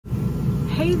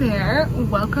Hey there,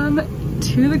 welcome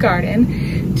to the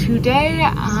garden. Today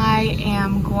I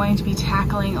am going to be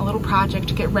tackling a little project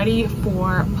to get ready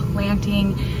for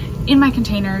planting in my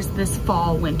containers this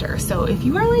fall winter. So if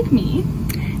you are like me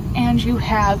and you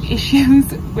have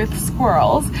issues with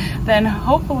squirrels, then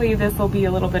hopefully this will be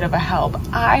a little bit of a help.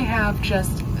 I have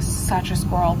just such a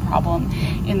squirrel problem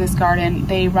in this garden.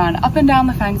 They run up and down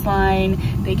the fence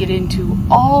line, they get into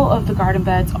all of the garden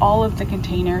beds, all of the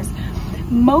containers.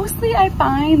 Mostly I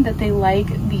find that they like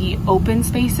the open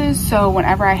spaces, so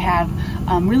whenever I have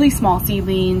really small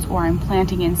seedlings or I'm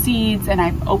planting in seeds and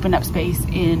I've opened up space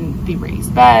in the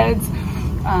raised beds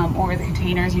or the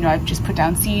containers, you know, I've just put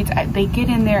down seeds, they get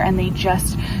in there and they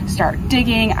just start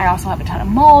digging. I also have a ton of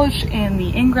mulch in the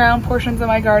in-ground portions of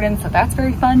my garden, so that's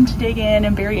very fun to dig in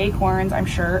and bury acorns, I'm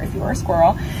sure, if you're a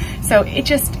squirrel. So it's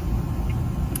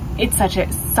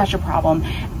such a problem.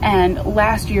 And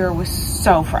last year was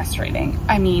so frustrating.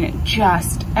 I mean,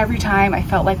 just every time I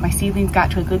felt like my seedlings got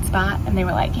to a good spot and they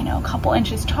were like, you know, a couple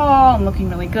inches tall and looking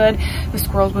really good, the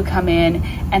squirrels would come in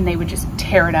and they would just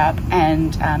tear it up,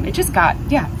 and it just got,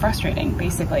 frustrating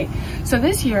basically. So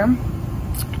this year,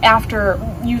 after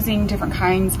using different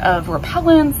kinds of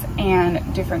repellents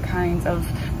and different kinds of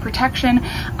protection,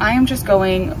 I am just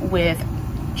going with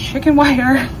chicken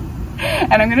wire.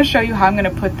 And I'm gonna show you how I'm gonna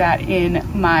put that in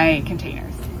my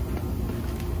containers.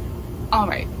 All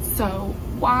right, so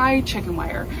why chicken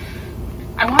wire?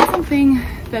 I want something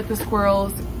that the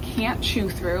squirrels can't chew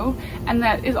through and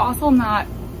that is also not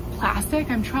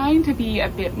plastic. I'm trying to be a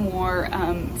bit more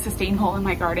sustainable in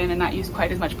my garden and not use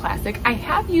quite as much plastic. I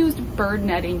have used bird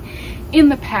netting in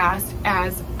the past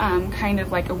as kind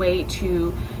of like a way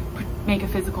to make a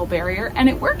physical barrier, and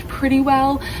it worked pretty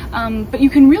well, but you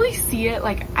can really see it.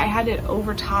 Like, I had it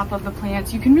over top of the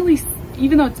plants. You can really,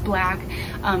 even though it's black,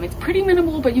 it's pretty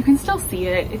minimal, but you can still see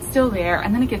it. It's still there,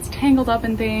 and then it gets tangled up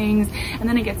in things, and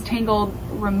then it gets tangled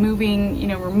removing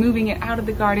it out of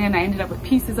the garden. I ended up with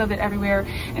pieces of it everywhere,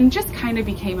 and it just kind of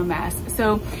became a mess.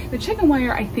 So the chicken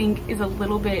wire, I think, is a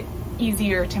little bit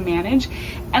easier to manage.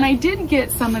 And I did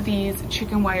get some of these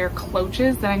chicken wire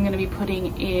cloches that I'm going to be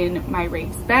putting in my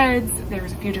raised beds.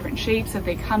 There's a few different shapes that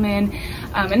they come in,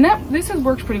 and this has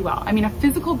worked pretty well. I mean, a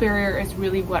physical barrier is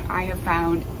really what I have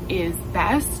found is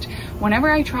best. Whenever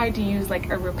I tried to use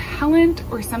like a repellent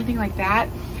or something like that,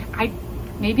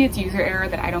 maybe it's user error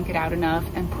that I don't get out enough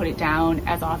and put it down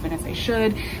as often as I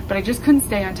should, but I just couldn't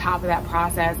stay on top of that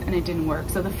process and it didn't work.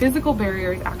 So the physical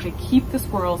barriers actually keep the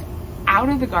squirrels out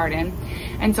of the garden,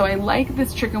 and so I like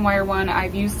this chicken wire one.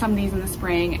 I've used some of these in the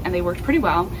spring and they worked pretty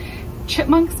well.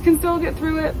 Chipmunks can still get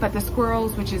through it, but the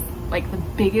squirrels, which is like the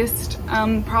biggest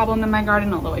problem in my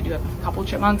garden, although I do have a couple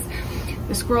chipmunks,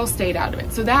 the squirrels stayed out of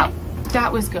it. So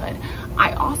that was good.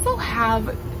 I also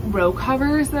have row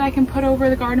covers that I can put over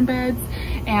the garden beds,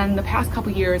 and the past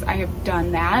couple years I have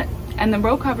done that, and the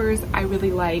row covers I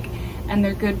really like, and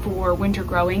they're good for winter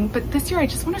growing. But this year I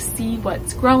just want to see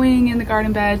what's growing in the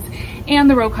garden beds, and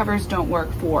the row covers don't work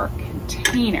for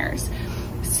containers.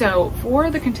 So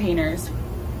for the containers,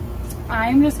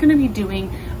 I'm just going to be doing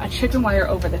a chicken wire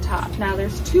over the top. Now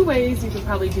there's two ways you could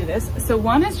probably do this. So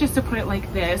one is just to put it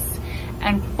like this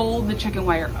and fold the chicken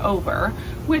wire over,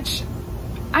 which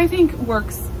I think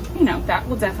works, you know, that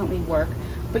will definitely work.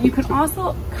 But you can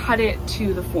also cut it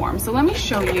to the form. So let me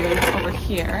show you over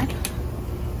here.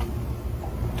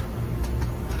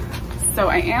 So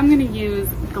I am going to use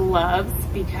gloves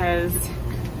because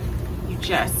you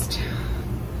just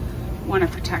want to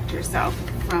protect yourself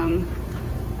from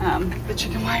the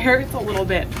chicken wire. It's a little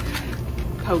bit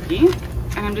pokey.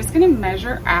 And I'm just going to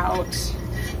measure out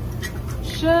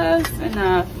just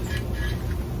enough.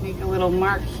 Make a little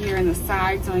mark here in the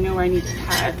side so I know where I need to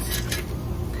cut.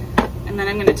 And then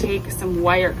I'm going to take some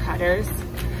wire cutters.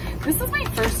 This is my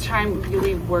first time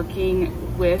really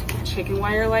working with chicken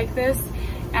wire like this.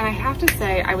 And I have to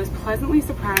say, I was pleasantly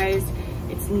surprised.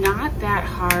 It's not that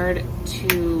hard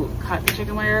to cut the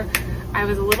chicken wire. I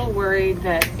was a little worried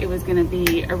that it was gonna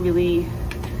be a really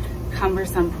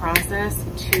cumbersome process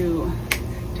to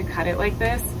cut it like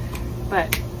this,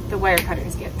 but the wire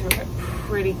cutters get through it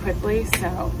pretty quickly,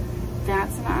 so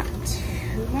that's not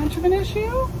too much of an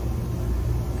issue.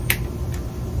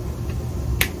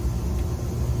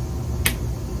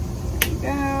 There you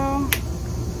go.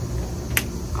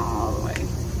 All the way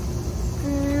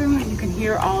through. You can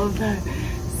hear all of the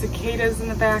cicadas in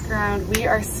the background. We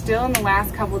are still in the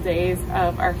last couple days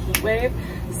of our heat wave,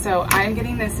 so I'm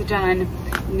getting this done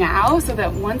now so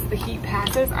that once the heat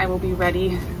passes, I will be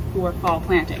ready for fall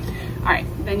planting. All right,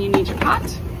 then you need your pot.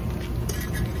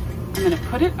 I'm gonna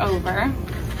put it over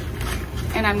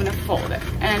and I'm gonna fold it.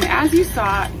 And as you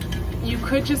saw, you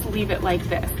could just leave it like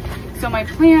this. So my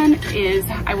plan is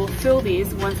I will fill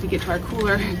these once we get to our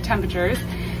cooler temperatures.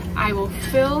 I will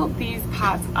fill these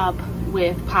pots up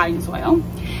with potting soil,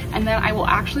 and then I will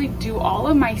actually do all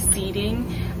of my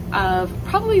seeding of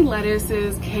probably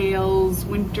lettuces, kales,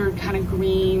 winter kind of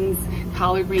greens,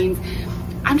 collard greens.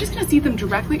 I'm just gonna seed them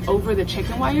directly over the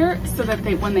chicken wire so that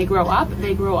when they grow up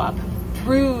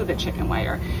through the chicken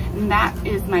wire. And that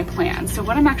is my plan. So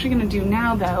what I'm actually gonna do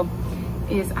now though,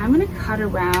 is I'm gonna cut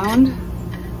around,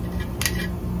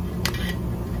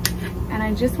 and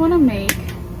I just wanna make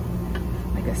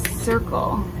like a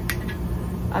circle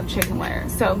of chicken wire.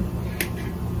 So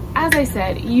as I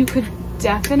said, you could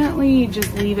definitely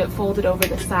just leave it folded over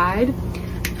the side.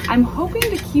 I'm hoping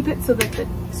to keep it so that the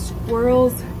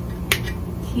squirrels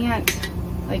can't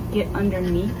like get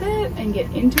underneath it and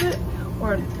get into it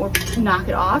or knock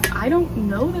it off. I don't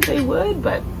know that they would,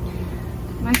 but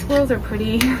my squirrels are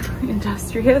pretty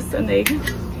industrious, and they,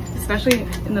 especially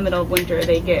in the middle of winter,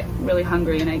 they get really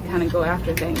hungry and I kind of go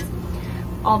after things.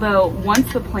 Although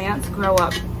once the plants grow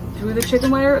up through the chicken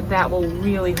wire, that will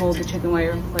really hold the chicken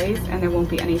wire in place, and there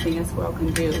won't be anything a squirrel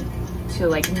can do to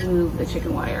like move the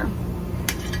chicken wire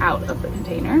out of the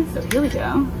container. So here we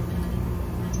go.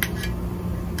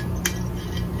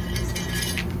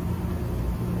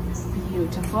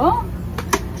 Beautiful.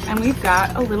 And we've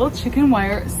got a little chicken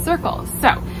wire circle. So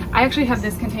I actually have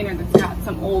this container that's got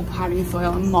some old potting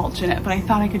soil and mulch in it, but I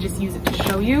thought I could just use it to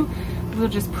show you. We'll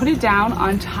just put it down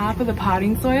on top of the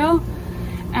potting soil,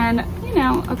 and you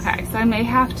know, okay, so I may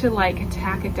have to like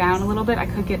tack it down a little bit. I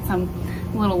could get some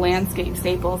little landscape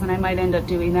staples, and I might end up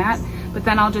doing that, but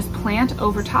then I'll just plant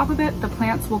over top of it. The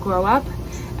plants will grow up,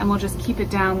 and we'll just keep it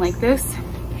down like this.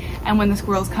 And when the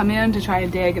squirrels come in to try to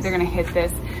dig, they're gonna hit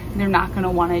this, and they're not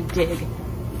gonna wanna dig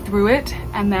through it,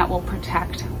 and that will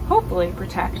protect, hopefully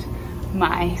protect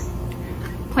my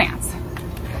plants.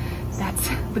 That's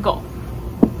the goal.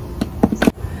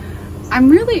 I'm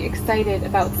really excited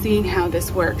about seeing how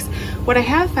this works. What I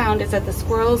have found is that the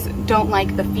squirrels don't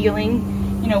like the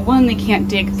feeling. You know, one, they can't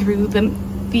dig through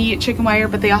the chicken wire,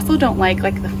 but they also don't like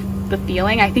the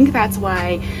feeling. I think that's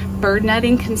why bird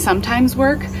netting can sometimes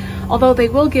work, although they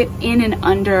will get in and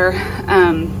under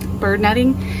bird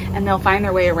netting and they'll find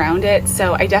their way around it.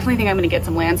 So I definitely think I'm gonna get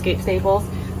some landscape staples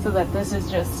so that this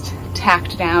is just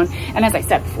tacked down. And as I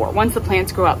said before, once the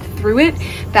plants grow up through it,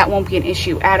 that won't be an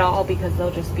issue at all because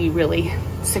they'll just be really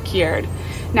secured.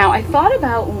 Now I thought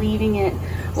about leaving it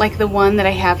like the one that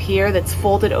I have here that's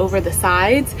folded over the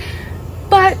sides,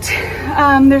 but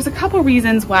there's a couple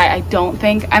reasons why I don't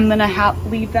think I'm gonna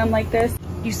leave them like this.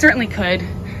 You certainly could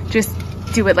just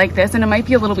do it like this, and it might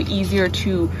be a little bit easier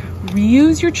to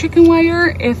reuse your chicken wire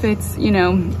if it's, you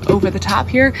know, over the top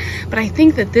here. But I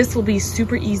think that this will be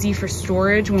super easy for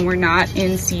storage when we're not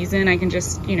in season. I can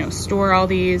just, you know, store all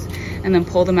these and then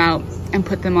pull them out and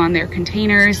put them on their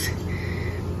containers,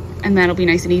 and that'll be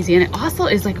nice and easy. And it also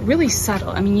is like really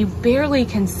subtle. I mean, you barely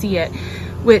can see it,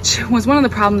 which was one of the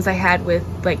problems I had with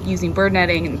like using bird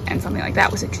netting and something like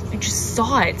that, was I just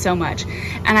saw it so much.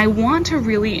 And I want to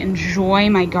really enjoy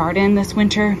my garden this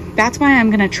winter. That's why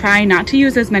I'm gonna try not to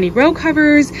use as many row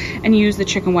covers and use the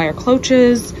chicken wire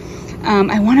cloches.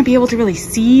 I wanna be able to really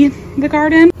see the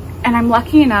garden. And I'm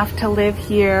lucky enough to live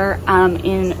here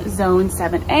in zone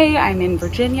 7A. I'm in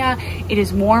Virginia. It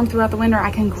is warm throughout the winter.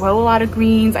 I can grow a lot of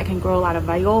greens. I can grow a lot of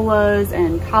violas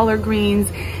and collard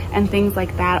greens and things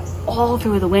like that all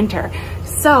through the winter.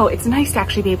 So it's nice to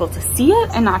actually be able to see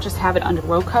it and not just have it under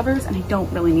row covers. And I don't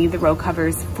really need the row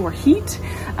covers for heat.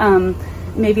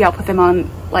 Maybe I'll put them on,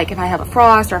 like if I have a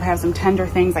frost or if I have some tender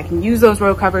things, I can use those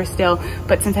row covers still.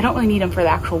 But since I don't really need them for the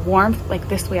actual warmth, like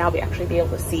this way I'll actually be able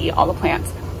to see all the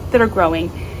plants that are growing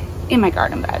in my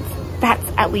garden beds. That's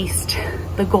at least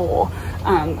the goal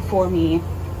for me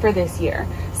for this year.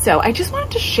 So I just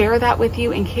wanted to share that with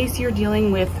you in case you're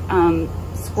dealing with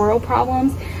squirrel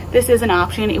problems. This is an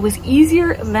option. It was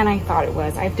easier than I thought it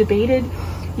was. I've debated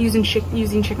using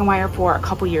chicken wire for a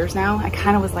couple years now. I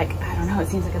kind of was like, I don't know, it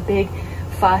seems like a big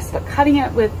fuss, but cutting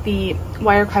it with the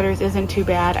wire cutters isn't too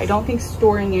bad. I don't think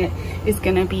storing it is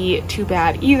gonna be too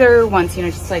bad either. Once, you know,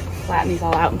 just like flatten these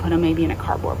all out and put them maybe in a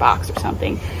cardboard box or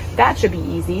something. That should be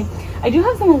easy. I do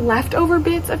have some leftover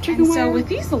bits of chicken wire. So with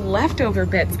these leftover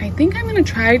bits, I think I'm gonna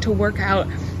try to work out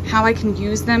how I can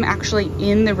use them actually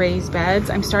in the raised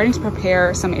beds. I'm starting to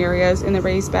prepare some areas in the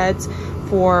raised beds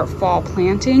for fall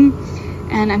planting.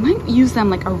 And I might use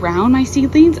them like around my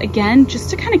seedlings, again,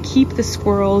 just to kind of keep the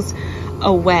squirrels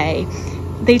away.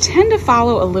 They tend to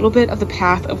follow a little bit of the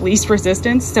path of least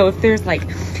resistance. So if there's like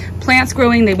plants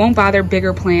growing, they won't bother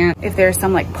bigger plants. If there's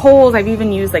some like poles, I've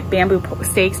even used like bamboo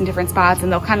stakes in different spots,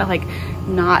 and they'll kind of like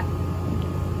not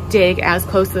dig as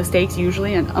close to the stakes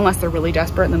usually, and unless they're really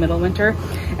desperate in the middle of winter.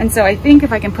 And so I think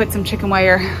if I can put some chicken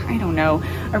wire, I don't know,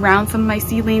 around some of my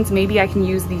seedlings, maybe I can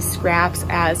use these scraps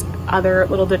as other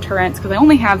little deterrents, because I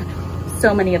only have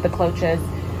so many of the cloches,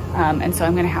 and so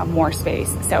I'm gonna have more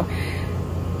space. So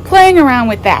playing around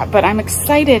with that, but I'm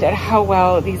excited at how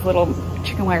well these little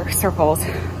chicken wire circles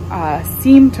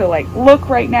seem to like look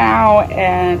right now,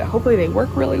 and hopefully they work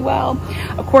really well.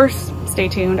 Of course, stay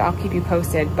tuned, I'll keep you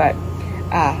posted, but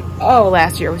oh,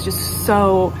 last year was just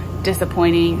so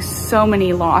disappointing. So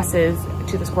many losses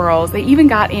to the squirrels. They even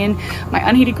got in my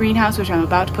unheated greenhouse, which I'm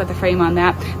about to put the frame on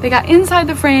that. They got inside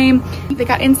the frame. They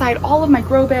got inside all of my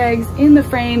grow bags in the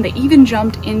frame. They even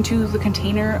jumped into the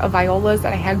container of violas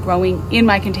that I had growing in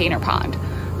my container pond.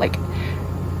 Like,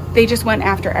 they just went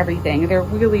after everything. They're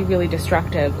really, really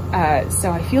destructive.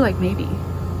 So I feel like maybe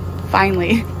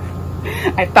finally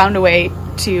I found a way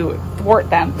to thwart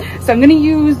them. So I'm gonna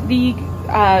use the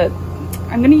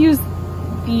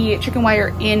chicken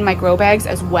wire in my grow bags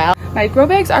as well. My grow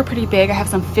bags are pretty big. I have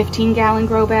some 15-gallon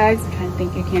grow bags. I kind of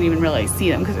think you can't even really see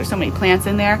them because there's so many plants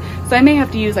in there. So I may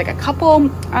have to use like a couple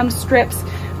strips,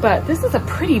 but this is a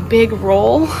pretty big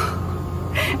roll.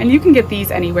 And you can get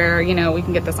these anywhere, you know, we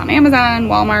can get this on Amazon,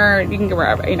 Walmart, you can get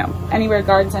wherever, you know, anywhere,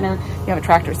 garden center, you have a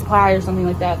Tractor Supply or something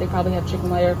like that, they probably have chicken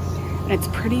wire, and it's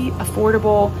pretty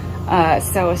affordable.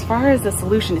 So as far as the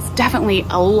solution, it's definitely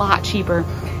a lot cheaper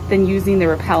than using the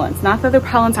repellents. Not that the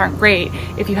repellents aren't great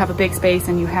if you have a big space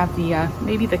and you have the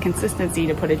maybe the consistency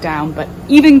to put it down, but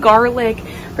even garlic,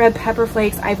 red pepper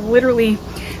flakes, I've literally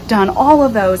done all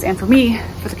of those, and for me,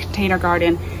 for the container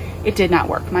garden, it did not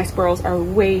work. My squirrels are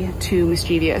way too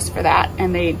mischievous for that,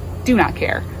 and they do not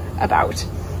care about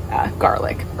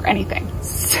garlic or anything.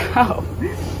 So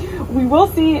we will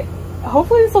see.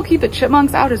 Hopefully this will keep the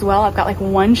chipmunks out as well. I've got like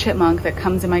one chipmunk that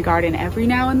comes in my garden every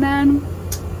now and then.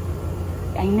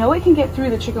 I know it can get through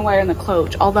the chicken wire and the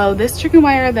cloche, although this chicken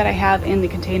wire that I have in the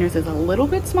containers is a little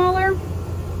bit smaller.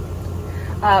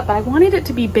 But I wanted it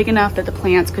to be big enough that the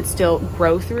plants could still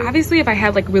grow through. Obviously, if I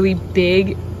had like really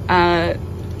big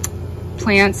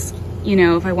plants, you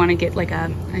know, if I want to get like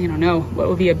a, I don't know, what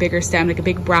would be a bigger stem, like a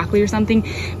big broccoli or something,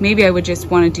 maybe I would just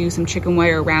want to do some chicken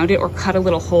wire around it or cut a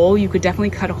little hole. You could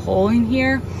definitely cut a hole in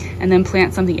here and then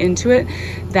plant something into it.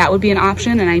 That would be an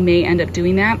option, and I may end up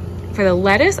doing that. For the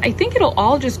lettuce, I think it'll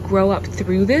all just grow up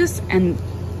through this, and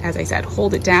as I said,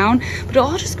 hold it down, but it'll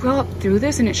all just grow up through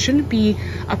this, and it shouldn't be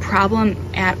a problem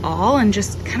at all, and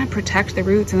just kind of protect the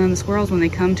roots. And then the squirrels, when they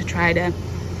come to try to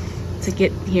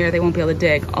get here, they won't be able to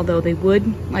dig, although they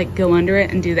would like go under it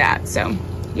and do that. So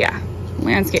yeah,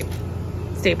 landscape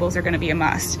staples are going to be a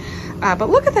must. But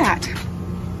look at that.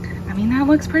 I mean, that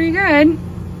looks pretty good.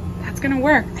 That's going to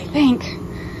work, I think.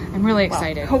 I'm really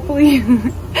excited. Well, hopefully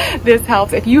this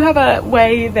helps. If you have a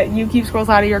way that you keep squirrels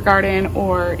out of your garden,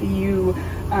 or you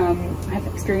have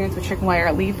experience with chicken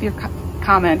wire, leave your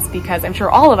comments, because I'm sure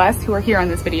all of us who are here on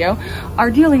this video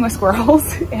are dealing with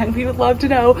squirrels, and we would love to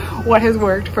know what has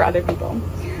worked for other people.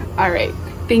 All right,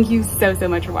 thank you so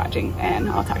much for watching, and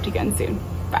I'll talk to you again soon.